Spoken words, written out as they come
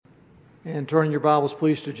And turn your Bibles,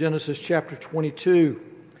 please, to Genesis chapter 22.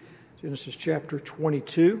 Genesis chapter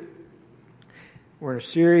 22. We're in a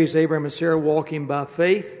series, Abraham and Sarah Walking by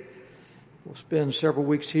Faith. We'll spend several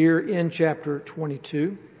weeks here in chapter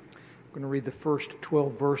 22. We're going to read the first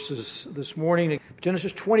 12 verses this morning.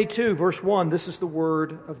 Genesis 22, verse 1, this is the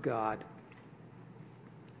Word of God.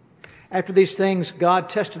 After these things, God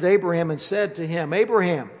tested Abraham and said to him,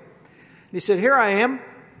 Abraham. And he said, Here I am.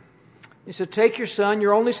 He said, Take your son,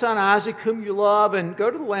 your only son Isaac, whom you love, and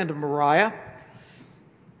go to the land of Moriah,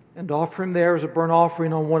 and offer him there as a burnt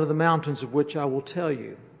offering on one of the mountains of which I will tell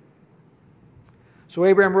you. So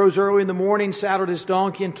Abraham rose early in the morning, saddled his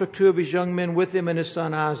donkey, and took two of his young men with him and his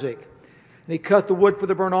son Isaac. And he cut the wood for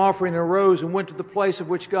the burnt offering, and arose and went to the place of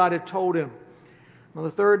which God had told him. On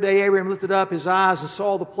the third day Abraham lifted up his eyes and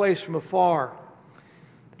saw the place from afar.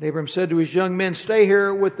 And Abraham said to his young men, Stay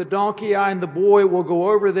here with the donkey, I and the boy will go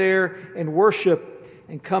over there and worship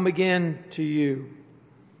and come again to you.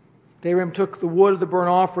 And Abraham took the wood of the burnt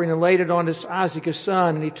offering and laid it on Isaac his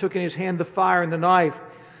son, and he took in his hand the fire and the knife.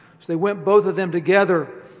 So they went both of them together.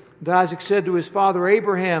 And Isaac said to his father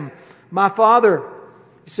Abraham, My father.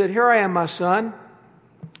 He said, Here I am, my son.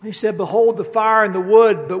 He said, Behold the fire and the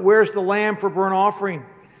wood, but where's the lamb for burnt offering?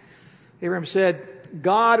 Abraham said,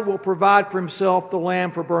 God will provide for himself the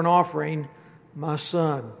lamb for burnt offering, my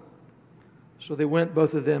son. So they went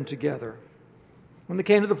both of them together. When they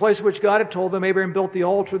came to the place which God had told them, Abraham built the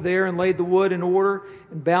altar there and laid the wood in order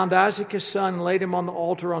and bound Isaac his son and laid him on the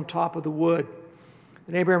altar on top of the wood.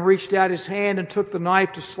 And Abraham reached out his hand and took the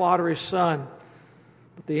knife to slaughter his son.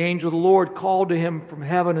 But the angel of the Lord called to him from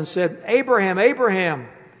heaven and said, Abraham, Abraham. And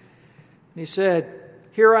he said,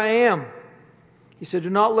 Here I am. He said,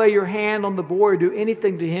 Do not lay your hand on the boy or do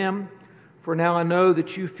anything to him, for now I know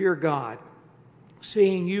that you fear God,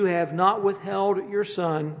 seeing you have not withheld your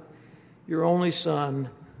son, your only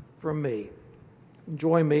son, from me. And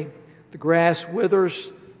join me. The grass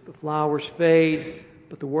withers, the flowers fade,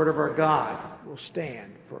 but the word of our God will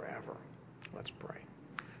stand forever. Let's pray.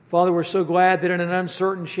 Father, we're so glad that in an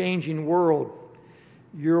uncertain, changing world,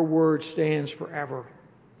 your word stands forever.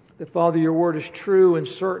 That, Father, your word is true and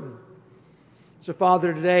certain. So,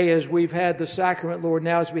 Father, today as we've had the sacrament, Lord,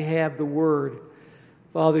 now as we have the word,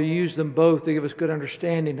 Father, use them both to give us good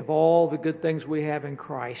understanding of all the good things we have in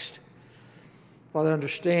Christ. Father,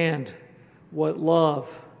 understand what love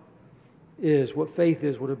is, what faith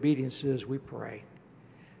is, what obedience is, we pray.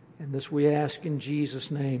 And this we ask in Jesus'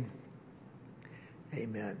 name.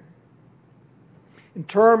 Amen. In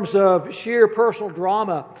terms of sheer personal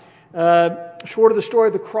drama, short of the story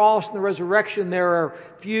of the cross and the resurrection, there are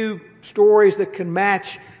few stories that can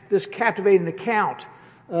match this captivating account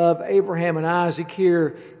of Abraham and Isaac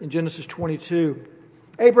here in Genesis 22.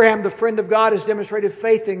 Abraham, the friend of God, has demonstrated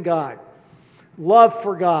faith in God, love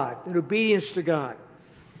for God, and obedience to God.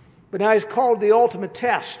 But now he's called to the ultimate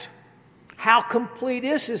test. How complete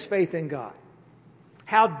is his faith in God?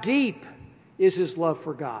 How deep is his love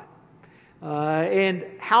for God? And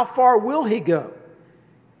how far will he go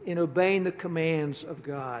in obeying the commands of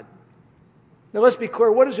God? Now let's be clear,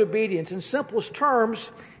 what is obedience? In simplest terms,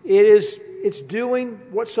 it's doing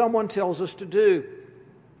what someone tells us to do.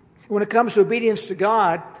 When it comes to obedience to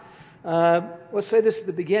God, let's say this at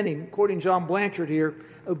the beginning, quoting John Blanchard here,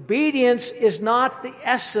 obedience is not the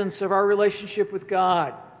essence of our relationship with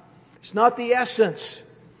God. It's not the essence.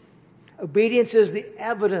 Obedience is the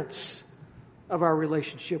evidence of our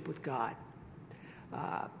relationship with God.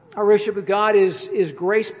 Our relationship with God is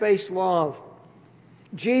grace-based love.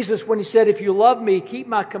 Jesus, when he said, If you love me, keep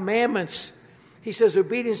my commandments, he says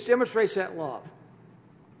obedience demonstrates that love.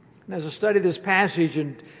 And as I study this passage,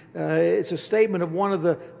 and it's a statement of one of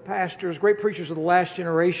the pastors, great preachers of the last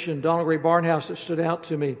generation, Donald Ray Barnhouse, that stood out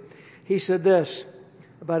to me. He said this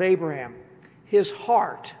about Abraham: his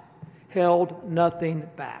heart held nothing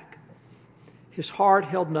back. His heart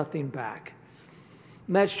held nothing back.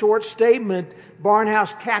 In that short statement,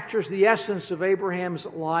 Barnhouse captures the essence of Abraham's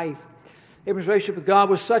life. Abraham's relationship with God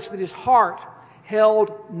was such that his heart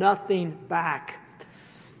held nothing back.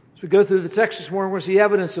 As we go through the text this morning, we're going to see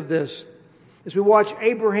evidence of this. As we watch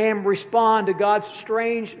Abraham respond to God's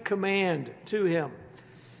strange command to him.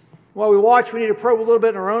 While we watch, we need to probe a little bit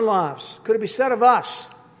in our own lives. Could it be said of us,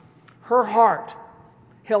 her heart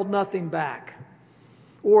held nothing back?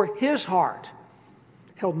 Or his heart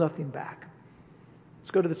held nothing back? Let's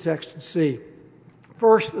go to the text and see.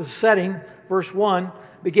 First, the setting, verse 1,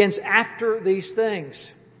 begins after these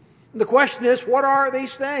things. And the question is, what are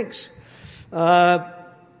these things?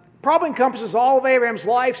 Probably encompasses all of Abraham's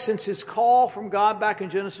life since his call from God back in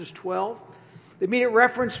Genesis 12. The immediate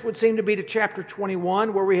reference would seem to be to chapter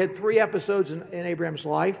 21, where we had 3 episodes in Abraham's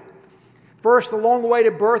life. First, the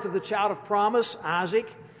long-awaited birth of the child of promise,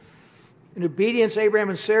 Isaac. In obedience, Abraham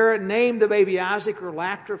and Sarah named the baby Isaac, or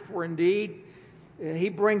laughter, for indeed he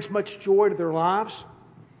brings much joy to their lives.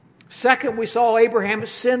 Second, we saw Abraham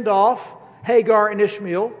send off Hagar and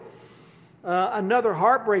Ishmael. Another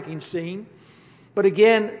heartbreaking scene, but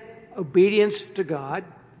again, obedience to God.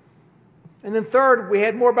 And then third, we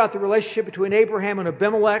had more about the relationship between Abraham and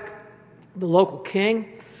Abimelech, the local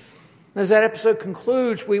king. As that episode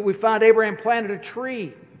concludes, we find Abraham planted a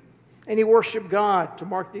tree and he worshiped God to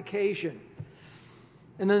mark the occasion.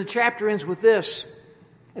 And then the chapter ends with this: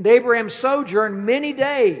 and Abraham sojourned many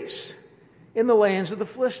days in the lands of the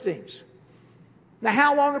Philistines. Now,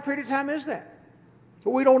 how long a period of time is that?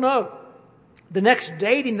 Well, we don't know. The next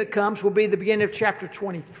dating that comes will be the beginning of chapter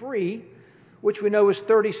 23, which we know is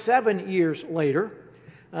 37 years later.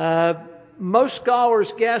 Most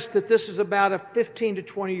scholars guess that this is about a 15 to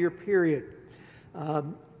 20 year period.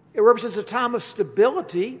 It represents a time of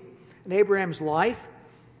stability in Abraham's life.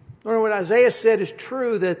 Learning what Isaiah said is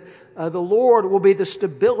true, that the Lord will be the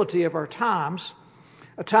stability of our times,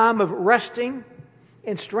 a time of resting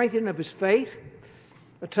and strengthening of his faith,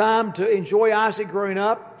 a time to enjoy Isaac growing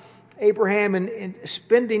up, Abraham in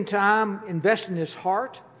spending time investing his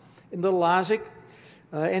heart in little Isaac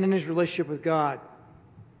and in his relationship with God.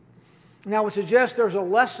 Now, I would suggest there's a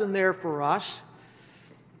lesson there for us.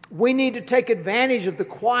 We need to take advantage of the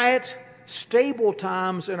quiet, stable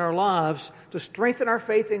times in our lives to strengthen our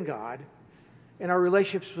faith in God and our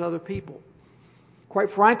relationships with other people. Quite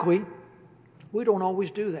frankly, we don't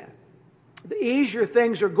always do that. The easier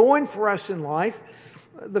things are going for us in life,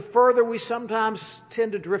 the further we sometimes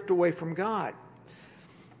tend to drift away from God.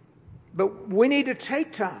 But we need to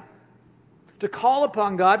take time to call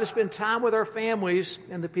upon God, to spend time with our families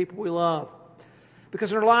and the people we love.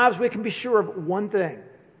 Because in our lives we can be sure of one thing: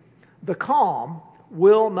 the calm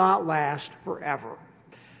will not last forever.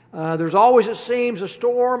 There's always, it seems, a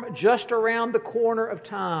storm just around the corner of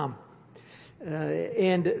time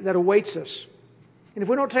and that awaits us. And if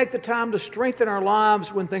we don't take the time to strengthen our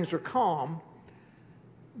lives when things are calm,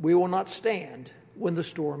 we will not stand when the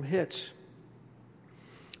storm hits.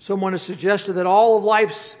 Someone has suggested that all of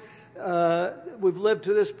life's we've lived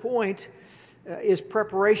to this point is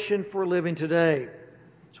preparation for living today.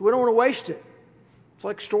 So we don't want to waste it. It's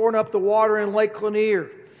like storing up the water in Lake Lanier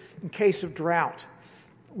in case of drought.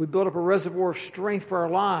 We build up a reservoir of strength for our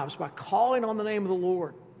lives by calling on the name of the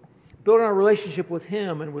Lord, building our relationship with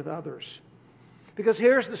him and with others. Because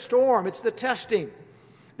here's the storm. It's the testing.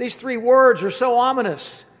 These three words are so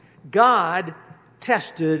ominous. God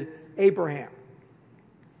tested Abraham.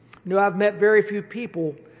 You know, I've met very few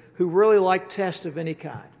people who really like tests of any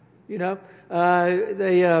kind.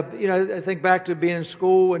 I think back to being in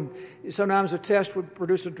school, and sometimes a test would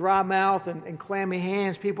produce a dry mouth and clammy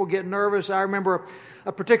hands. People get nervous. I remember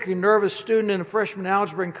a particularly nervous student in a freshman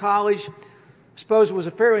algebra in college. I suppose it was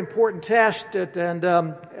a fairly important test, and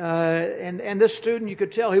this student, you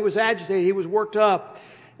could tell he was agitated, he was worked up.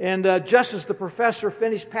 And just as the professor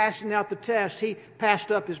finished passing out the test, he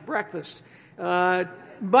passed up his breakfast.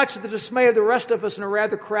 Much to the dismay of the rest of us in a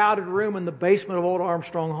rather crowded room in the basement of Old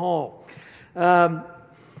Armstrong Hall.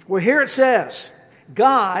 Well, here it says,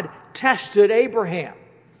 God tested Abraham.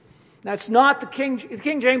 That's not the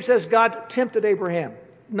King James says God tempted Abraham.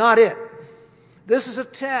 Not it. This is a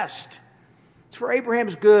test. It's for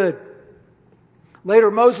Abraham's good.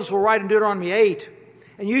 Later, Moses will write in Deuteronomy 8,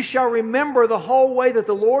 and you shall remember the whole way that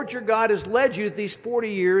the Lord your God has led you these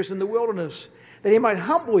 40 years in the wilderness, that he might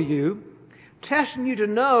humble you, testing you to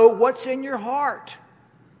know what's in your heart,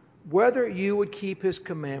 whether you would keep his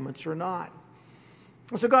commandments or not.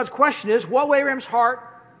 And so God's question is, what will Abraham's heart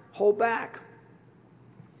hold back?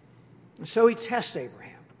 And so he tests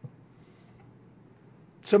Abraham.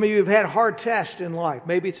 Some of you have had hard tests in life.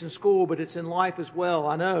 Maybe it's in school, but it's in life as well,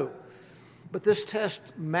 I know. But this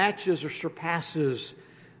test matches or surpasses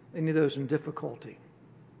any of those in difficulty.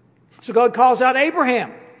 So God calls out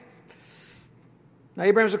Abraham. Now,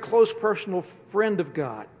 Abraham's a close personal friend of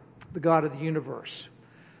God, the God of the universe.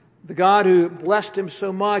 The God who blessed him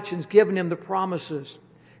so much and has given him the promises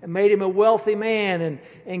and made him a wealthy man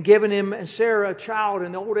and given him and Sarah a child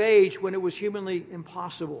in the old age when it was humanly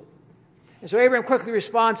impossible. And so Abraham quickly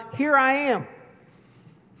responds, "Here I am."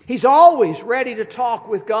 He's always ready to talk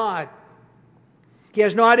with God. He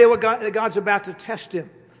has no idea that God's about to test him.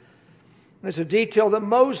 And it's a detail that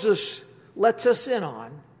Moses lets us in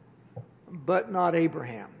on, but not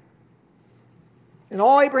Abraham. And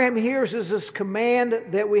all Abraham hears is this command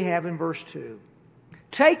that we have in verse 2.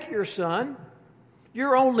 Take your son,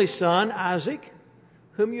 your only son, Isaac,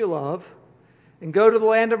 whom you love, and go to the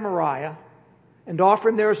land of Moriah and offer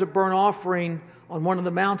him there as a burnt offering on one of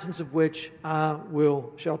the mountains of which I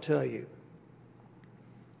shall tell you.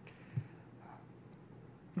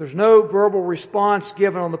 There's no verbal response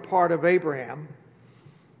given on the part of Abraham,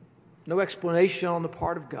 no explanation on the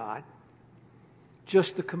part of God,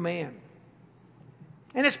 just the command.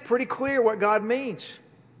 And it's pretty clear what God means.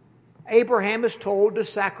 Abraham is told to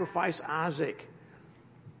sacrifice Isaac.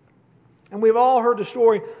 And we've all heard the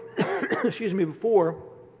story before,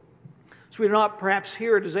 so we do not perhaps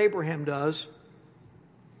hear it as Abraham does.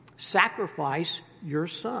 Sacrifice your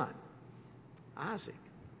son, Isaac.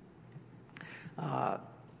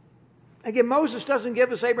 Again, Moses doesn't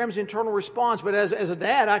give us Abraham's internal response, but as a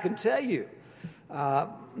dad, I can tell you,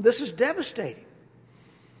 this is devastating.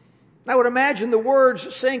 I would imagine the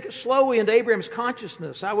words sink slowly into Abraham's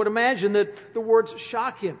consciousness. I would imagine that the words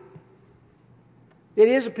shock him.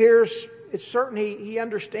 It's certain he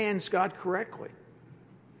understands God correctly.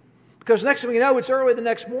 Because next thing you know, it's early the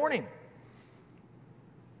next morning.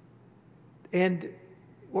 And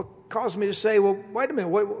what caused me to say, well, wait a minute,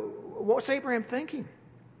 what's Abraham thinking?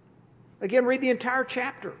 Again, read the entire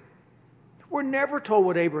chapter. We're never told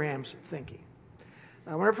what Abraham's thinking.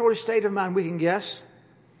 We're never told his state of mind. We can guess.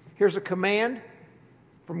 Here's a command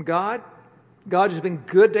from God. God has been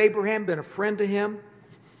good to Abraham, been a friend to him.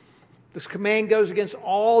 This command goes against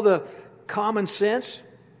all the common sense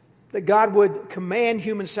that God would command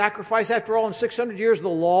human sacrifice. After all, in 600 years, the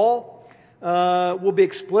law will be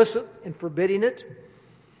explicit in forbidding it.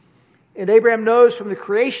 And Abraham knows from the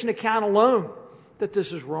creation account alone that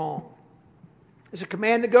this is wrong. It's a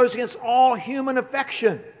command that goes against all human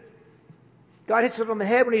affection. God hits it on the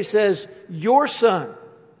head when he says, your son,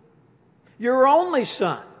 your only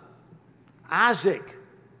son, Isaac,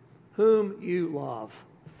 whom you love.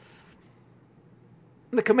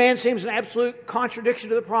 And the command seems an absolute contradiction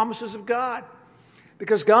to the promises of God.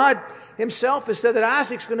 Because God himself has said that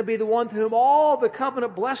Isaac's going to be the one through whom all the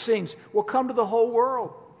covenant blessings will come to the whole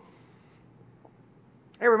world.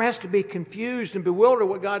 Abraham has to be confused and bewildered at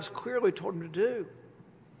what God's clearly told him to do.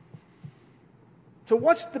 So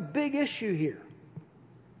what's the big issue here?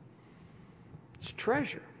 It's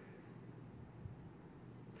treasure.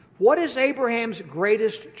 What is Abraham's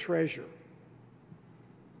greatest treasure?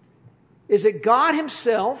 Is it God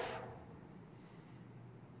himself,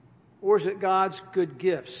 or is it God's good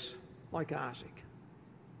gifts like Isaac?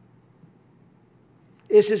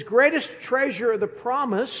 Is his greatest treasure the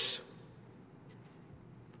promise,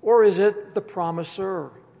 or is it the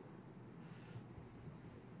promiser?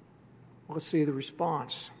 Let's see the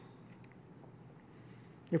response.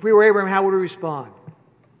 If we were Abraham, how would we respond?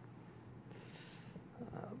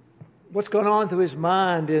 What's going on through his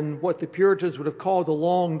mind in what the Puritans would have called the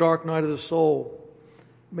long, dark night of the soul?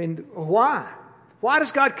 I mean, why? Why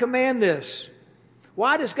does God command this?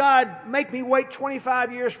 Why does God make me wait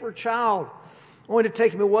 25 years for a child only to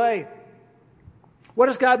take him away? Why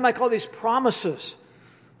does God make all these promises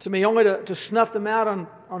to me only to snuff them out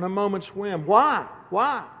on a moment's whim? Why?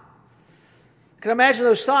 Why? I can imagine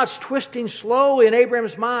those thoughts twisting slowly in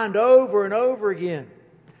Abraham's mind over and over again.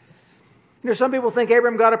 You know, some people think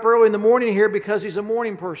Abraham got up early in the morning here because he's a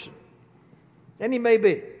morning person. And he may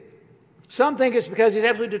be. Some think it's because he's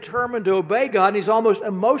absolutely determined to obey God and he's almost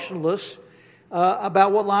emotionless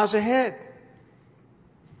about what lies ahead.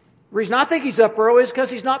 The reason I think he's up early is because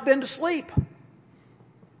he's not been to sleep.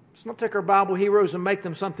 Let's not take our Bible heroes and make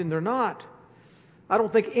them something they're not. I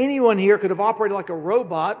don't think anyone here could have operated like a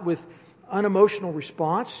robot with unemotional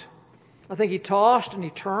response. I think he tossed and he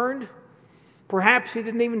turned. Perhaps he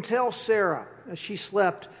didn't even tell Sarah as she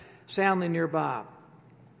slept soundly nearby.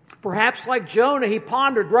 Perhaps like Jonah, he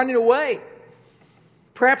pondered running away.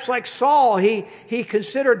 Perhaps like Saul, he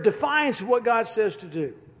considered defiance of what God says to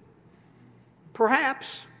do.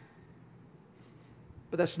 Perhaps.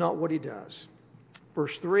 But that's not what he does.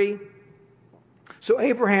 Verse 3. So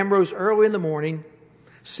Abraham rose early in the morning,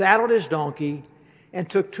 saddled his donkey, and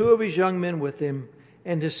took 2 of his young men with him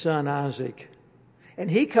and his son Isaac. And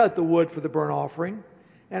he cut the wood for the burnt offering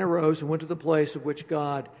and arose and went to the place of which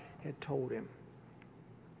God had told him.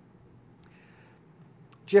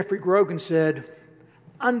 Jeffrey Grogan said,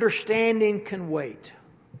 understanding can wait.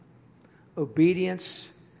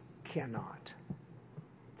 Obedience cannot.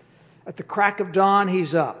 At the crack of dawn,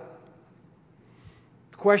 he's up.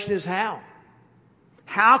 The question is how?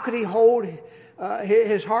 How could he hold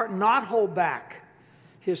his heart, not hold back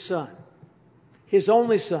his son, his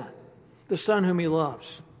only son, the son whom he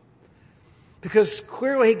loves? Because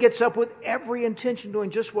clearly he gets up with every intention doing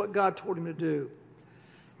just what God told him to do.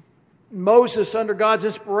 Moses, under God's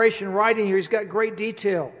inspiration, writing here, he's got great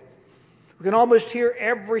detail. We can almost hear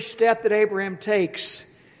every step that Abraham takes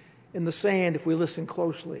in the sand if we listen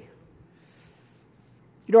closely.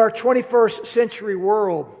 You know, our 21st century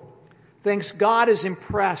world thinks God is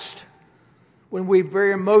impressed when we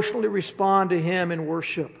very emotionally respond to Him in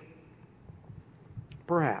worship.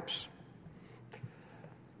 Perhaps.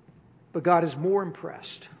 But God is more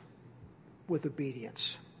impressed with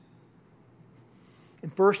obedience.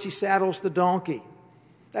 And first He saddles the donkey.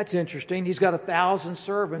 That's interesting. He's got 1,000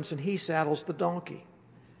 servants and He saddles the donkey.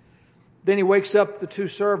 Then He wakes up the 2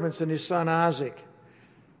 servants and his son Isaac.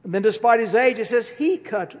 And then despite his age, it says He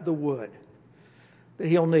cut the wood that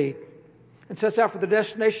he'll need and sets out for the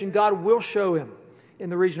destination God will show him in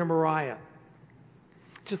the region of Moriah.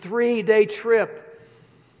 It's a 3-day trip.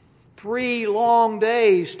 3 long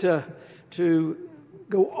days to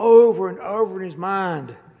go over and over in his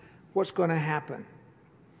mind what's going to happen.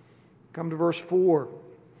 Come to verse 4.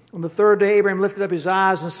 On the 3rd day, Abraham lifted up his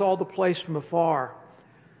eyes and saw the place from afar.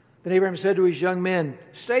 Then Abraham said to his young men,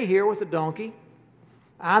 "Stay here with the donkey.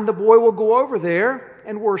 I and the boy will go over there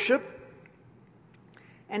and worship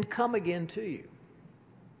and come again to you."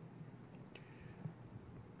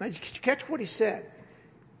 Now, did you catch what he said?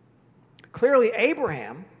 Clearly,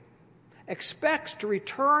 Abraham expects to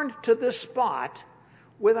return to this spot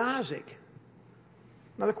with Isaac.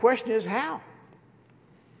 Now, the question is how?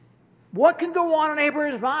 What can go on in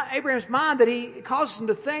Abraham's mind that he causes him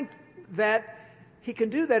to think that he can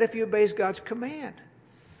do that if he obeys God's command?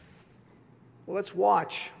 Well, let's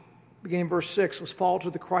watch. Beginning in verse 6, let's fall to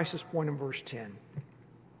the crisis point in verse 10.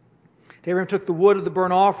 Abraham took the wood of the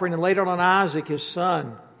burnt offering and laid it on Isaac, his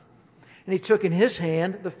son. And he took in his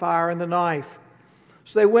hand the fire and the knife.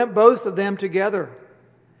 So they went both of them together.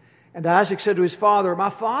 And Isaac said to his father, "My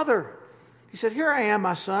father." He said, "Here I am,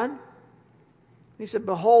 my son." He said,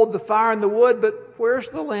 "Behold the fire and the wood, but where's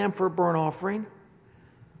the lamb for a burnt offering?"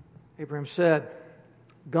 Abraham said,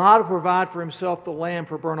 "God will provide for Himself the lamb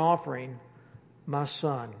for a burnt offering, my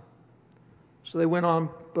son." So they went on,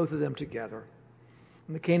 both of them together.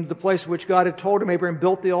 When they came to the place which God had told him, Abraham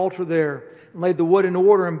built the altar there and laid the wood in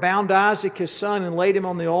order and bound Isaac his son and laid him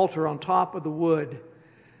on the altar on top of the wood.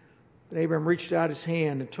 Then Abraham reached out his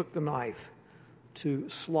hand and took the knife to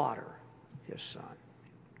slaughter his son.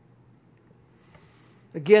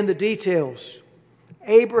 Again, the details.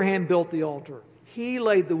 Abraham built the altar. He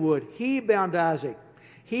laid the wood. He bound Isaac.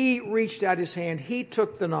 He reached out his hand. He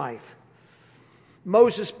took the knife.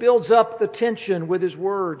 Moses builds up the tension with his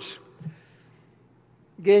words.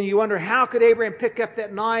 Again, you wonder, how could Abraham pick up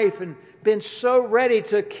that knife and been so ready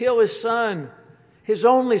to kill his son, his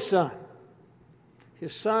only son,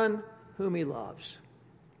 his son whom he loves?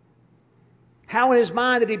 How in his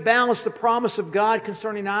mind did he balance the promise of God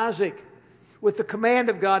concerning Isaac with the command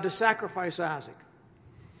of God to sacrifice Isaac?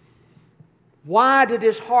 Why did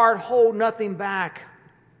his heart hold nothing back?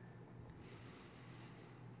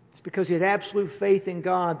 It's because he had absolute faith in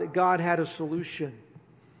God, that God had a solution.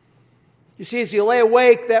 You see, as he lay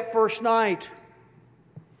awake that first night,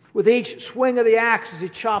 with each swing of the axe as he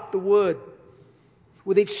chopped the wood,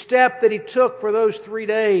 with each step that he took for those 3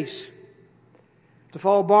 days to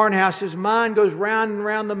follow Barnhouse, his mind goes round and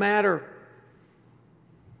round the matter.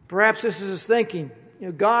 Perhaps this is his thinking.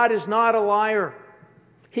 God is not a liar.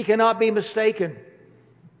 He cannot be mistaken.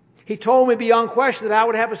 He told me beyond question that I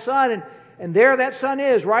would have a son, and there that son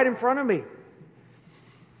is, right in front of me.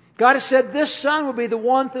 God has said this son will be the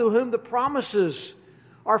one through whom the promises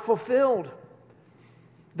are fulfilled.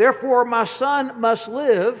 Therefore, my son must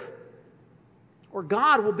live, or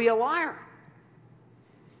God will be a liar.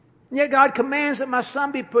 And yet God commands that my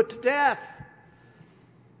son be put to death.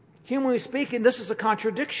 Humanly speaking, this is a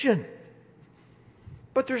contradiction.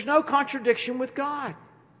 But there's no contradiction with God.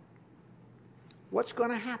 What's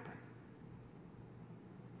going to happen?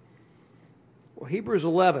 Well, Hebrews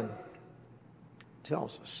 11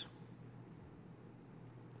 tells us.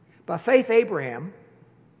 By faith, Abraham,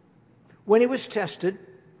 when he was tested,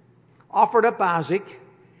 offered up Isaac,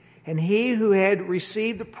 and he who had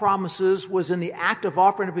received the promises was in the act of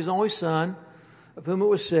offering up his only son, of whom it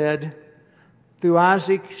was said, "Through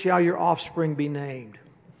Isaac shall your offspring be named."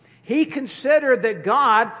 He considered that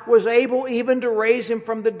God was able even to raise him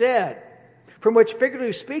from the dead, from which,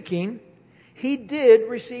 figuratively speaking, he did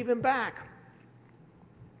receive him back.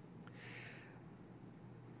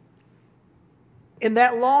 In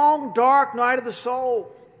that long, dark night of the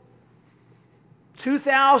soul,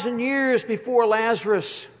 2,000 years before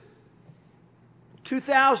Lazarus,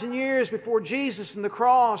 2,000 years before Jesus and the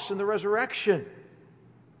cross and the resurrection,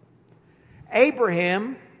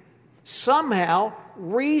 Abraham somehow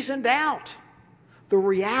reasoned out the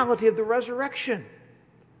reality of the resurrection.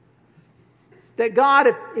 That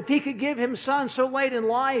God, if He could give him son so late in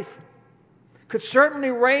life, could certainly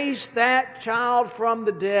raise that child from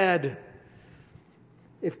the dead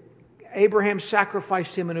if Abraham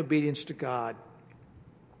sacrificed him in obedience to God.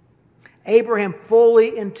 Abraham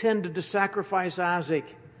fully intended to sacrifice Isaac,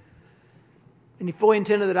 and he fully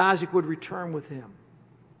intended that Isaac would return with him.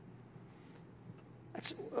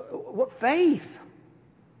 That's what faith,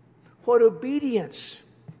 what obedience.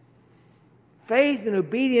 Faith and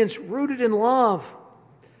obedience rooted in love.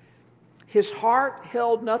 His heart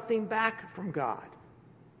held nothing back from God.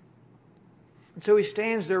 And so he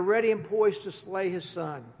stands there ready and poised to slay his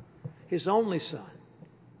son, his only son,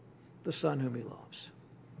 the son whom he loves.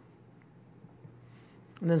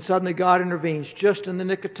 And then suddenly God intervenes, just in the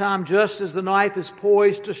nick of time, just as the knife is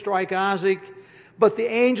poised to strike Isaac. But the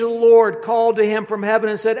angel of the Lord called to him from heaven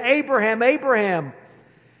and said, "Abraham, Abraham."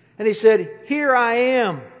 And he said, "Here I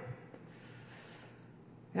am."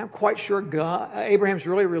 And I'm quite sure Abraham's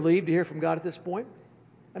really relieved to hear from God at this point.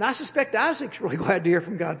 And I suspect Isaac's really glad to hear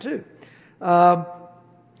from God too. And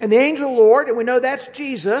the angel of the Lord, and we know that's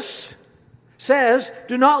Jesus, says,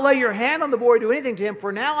 "Do not lay your hand on the boy, do anything to him,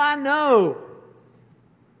 for now I know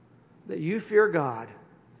that you fear God,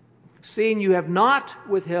 seeing you have not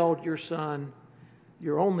withheld your son,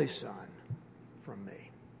 your only son, from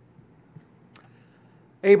me."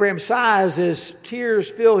 Abraham sighs as tears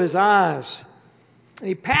fill his eyes. And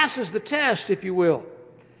he passes the test, if you will.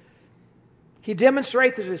 He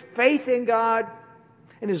demonstrates that his faith in God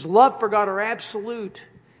and his love for God are absolute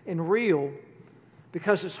and real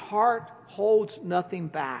because his heart holds nothing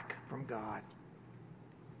back from God.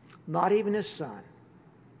 Not even his son.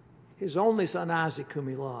 His only son, Isaac, whom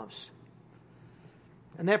he loves.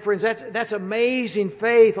 And that, friends, that's amazing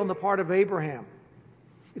faith on the part of Abraham.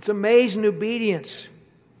 It's amazing obedience.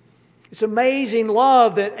 It's amazing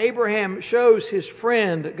love that Abraham shows his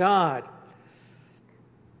friend, God.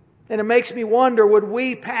 And it makes me wonder, would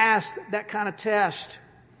we pass that kind of test?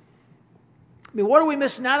 I mean, what are we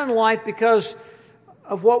missing out in life because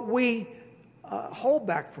of what we hold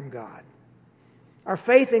back from God? Our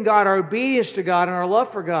faith in God, our obedience to God, and our love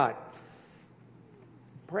for God.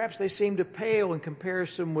 Perhaps they seem to pale in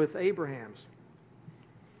comparison with Abraham's.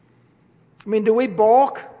 I mean, do we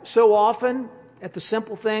balk so often at the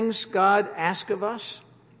simple things God asks of us?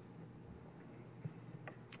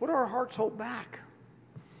 What do our hearts hold back?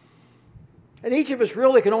 And each of us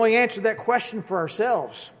really can only answer that question for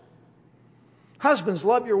ourselves. Husbands,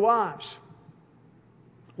 love your wives.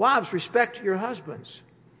 Wives, respect your husbands.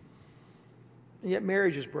 And yet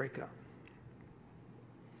marriages break up.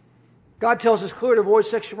 God tells us clearly to avoid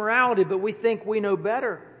sexual immorality, but we think we know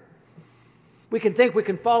better. We can think we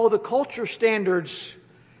can follow the culture standards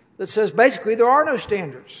that says basically there are no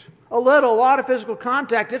standards. A lot of physical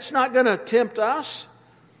contact, it's not going to tempt us.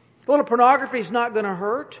 A little pornography is not going to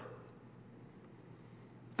hurt.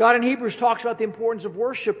 God in Hebrews talks about the importance of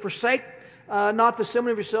worship. Forsake not the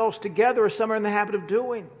assembling of yourselves together as some are in the habit of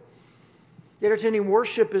doing. Yet attending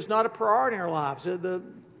worship is not a priority in our lives. The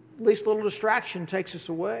least little distraction takes us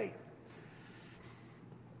away.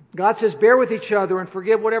 God says, bear with each other and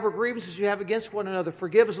forgive whatever grievances you have against one another.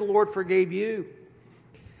 Forgive as the Lord forgave you.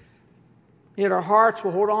 Yet our hearts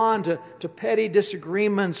will hold on to petty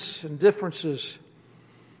disagreements and differences,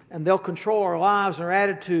 and they'll control our lives and our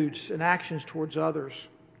attitudes and actions towards others.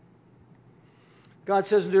 God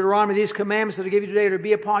says in Deuteronomy, these commandments that I give you today are to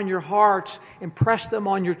be upon your hearts. Impress them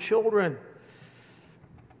on your children.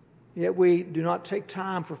 Yet we do not take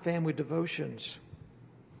time for family devotions.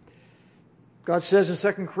 God says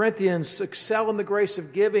in 2 Corinthians, excel in the grace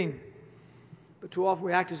of giving, but too often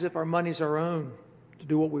we act as if our money's our own to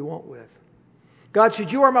do what we want with. God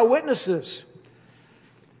said, you are my witnesses.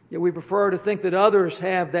 Yet we prefer to think that others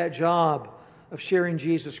have that job of sharing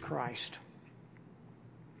Jesus Christ.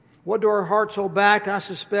 What do our hearts hold back? I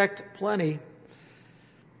suspect plenty.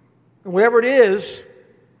 And whatever it is,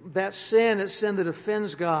 that sin, it's sin that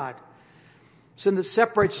offends God, sin that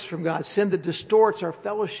separates us from God, sin that distorts our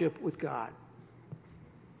fellowship with God.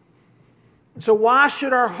 So why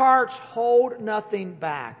should our hearts hold nothing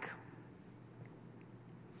back?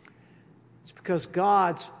 It's because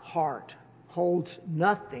God's heart holds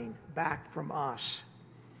nothing back from us.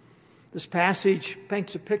 This passage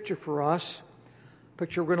paints a picture for us, a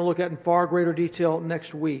picture we're going to look at in far greater detail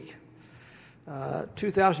next week.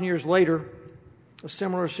 2,000 years later, a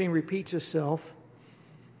similar scene repeats itself.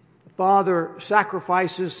 The father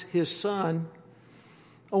sacrifices his son,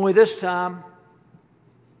 only this time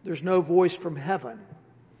there's no voice from heaven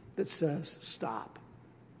that says, stop.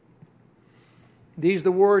 These are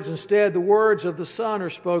the words. Instead, the words of the Son are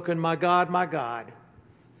spoken, my God,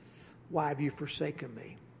 why have you forsaken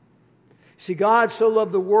me? See, God so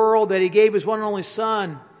loved the world that He gave His one and only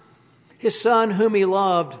Son. His Son whom He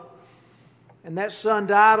loved. And that Son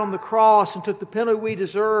died on the cross and took the penalty we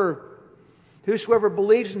deserve. Whosoever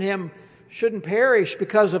believes in Him shouldn't perish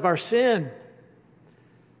because of our sin,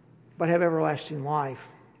 but have everlasting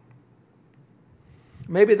life.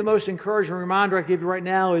 Maybe the most encouraging reminder I give you right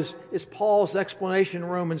now is Paul's explanation in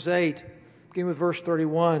Romans 8, beginning with verse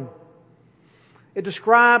 31. It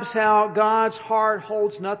describes how God's heart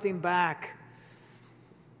holds nothing back.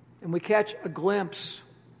 And we catch a glimpse,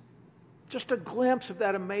 just a glimpse of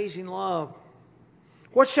that amazing love.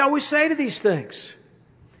 What shall we say to these things?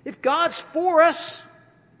 If God's for us,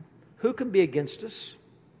 who can be against us?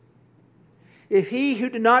 If He who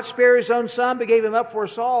did not spare His own Son but gave Him up for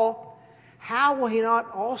us all, how will He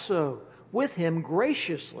not also with Him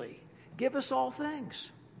graciously give us all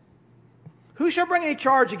things? Who shall bring any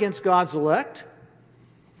charge against God's elect?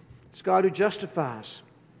 It's God who justifies.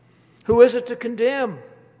 Who is it to condemn?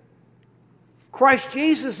 Christ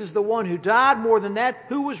Jesus is the one who died, more than that,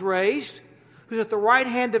 who was raised, who's at the right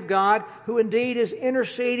hand of God, who indeed is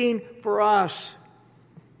interceding for us.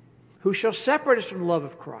 Who shall separate us from the love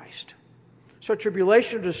of Christ? Shall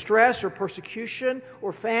tribulation or distress or persecution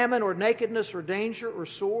or famine or nakedness or danger or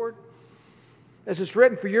sword? As it's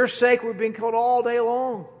written, for your sake we're being killed all day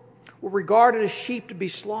long. We're regarded as sheep to be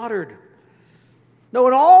slaughtered. No,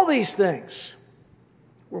 in all these things,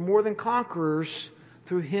 we're more than conquerors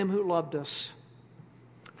through Him who loved us.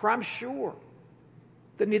 For I'm sure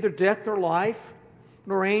that neither death nor life,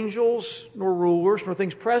 nor angels, nor rulers, nor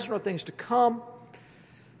things present, nor things to come,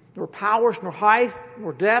 nor powers, nor height,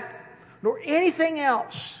 nor depth, nor anything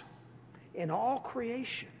else in all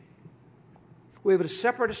creation will be able to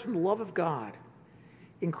separate us from the love of God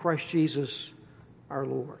in Christ Jesus our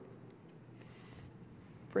Lord.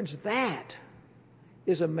 Friends, that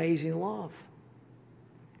is amazing love.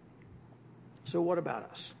 So what about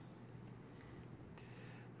us?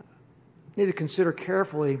 We need to consider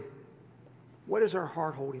carefully, what is our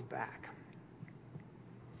heart holding back?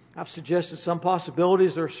 I've suggested some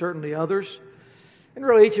possibilities. There are certainly others. And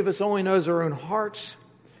really each of us only knows our own hearts.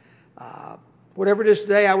 Whatever it is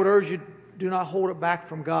today, I would urge you, do not hold it back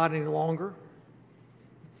from God any longer.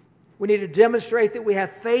 We need to demonstrate that we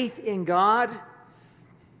have faith in God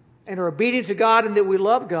and are obedient to God and that we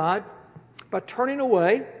love God by turning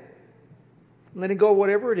away, letting go of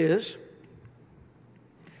whatever it is,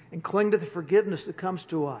 and cling to the forgiveness that comes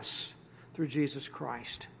to us through Jesus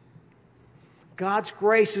Christ. God's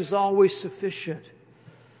grace is always sufficient.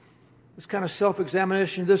 This kind of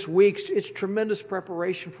self-examination this week, it's tremendous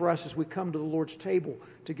preparation for us as we come to the Lord's table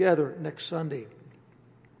together next Sunday.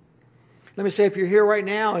 Let me say, if you're here right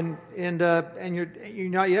now and you're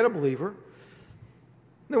not yet a believer,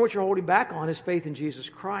 then what you're holding back on is faith in Jesus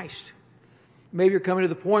Christ. Maybe you're coming to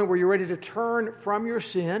the point where you're ready to turn from your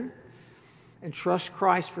sin and trust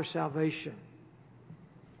Christ for salvation.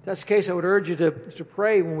 If that's the case, I would urge you to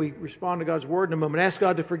pray when we respond to God's Word in a moment. Ask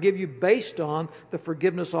God to forgive you based on the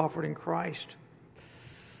forgiveness offered in Christ.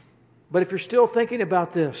 But if you're still thinking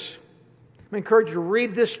about this, I encourage you to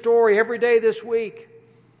read this story every day this week.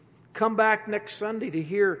 Come back next Sunday to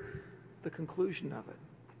hear the conclusion of it.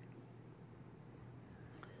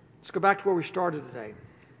 Let's go back to where we started today.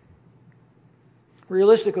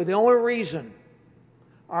 Realistically, the only reason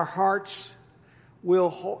our hearts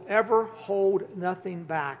will ever hold nothing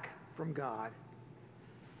back from God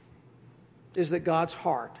is that God's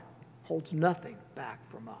heart holds nothing back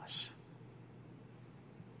from us.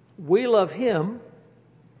 We love Him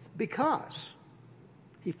because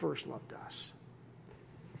He first loved us.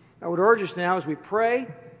 I would urge us now as we pray,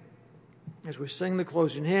 as we sing the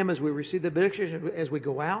closing hymn, as we receive the benediction, as we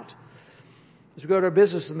go out, as we go to our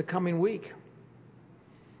business in the coming week,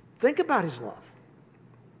 think about His love.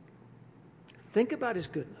 Think about His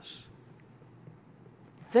goodness.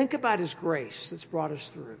 Think about His grace that's brought us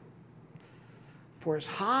through. For as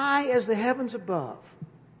high as the heavens above,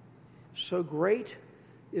 so great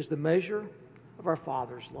is the measure of our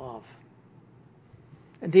Father's love.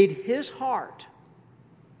 Indeed, His heart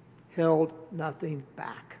held nothing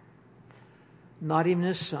back. Not even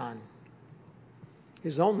His Son,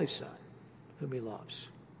 His only Son, whom He loves.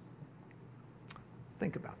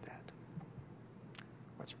 Think about that.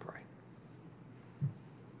 Let's pray.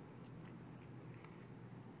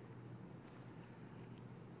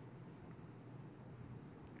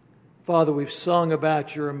 Father, we've sung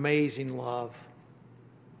about Your amazing love.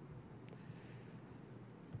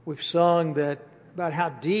 We've sung about how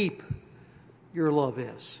deep Your love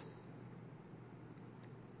is.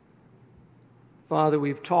 Father,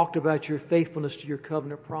 we've talked about Your faithfulness to Your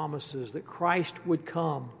covenant promises, that Christ would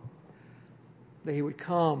come, that He would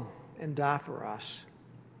come and die for us.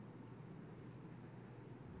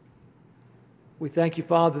 We thank you,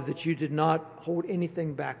 Father, that you did not hold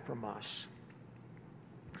anything back from us.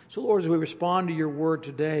 So, Lord, as we respond to your word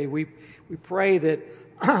today, we pray that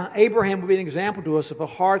Abraham would be an example to us of a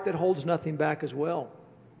heart that holds nothing back as well.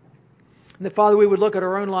 And that, Father, we would look at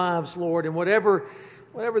our own lives, Lord, and whatever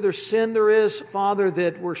there's sin there is, Father,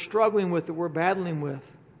 that we're struggling with, that we're battling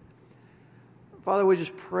with, Father, we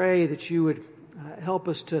just pray that you would help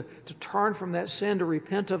us to turn from that sin, to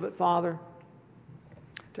repent of it, Father,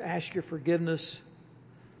 to ask your forgiveness,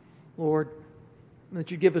 Lord, and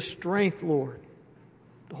that you give us strength, Lord,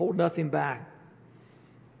 to hold nothing back.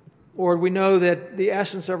 Lord, we know that the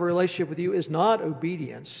essence of a relationship with you is not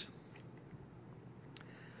obedience.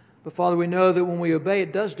 But Father, we know that when we obey,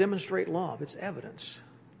 it does demonstrate love. It's evidence.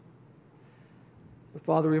 But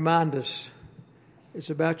Father, remind us, it's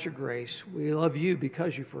about your grace. We love you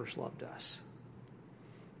because you first loved us.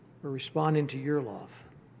 We're responding to your love.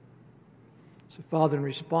 So Father, in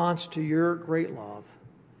response to your great love,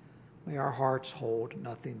 may our hearts hold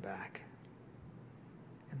nothing back.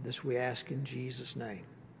 And this we ask in Jesus' name.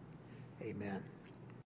 Amen.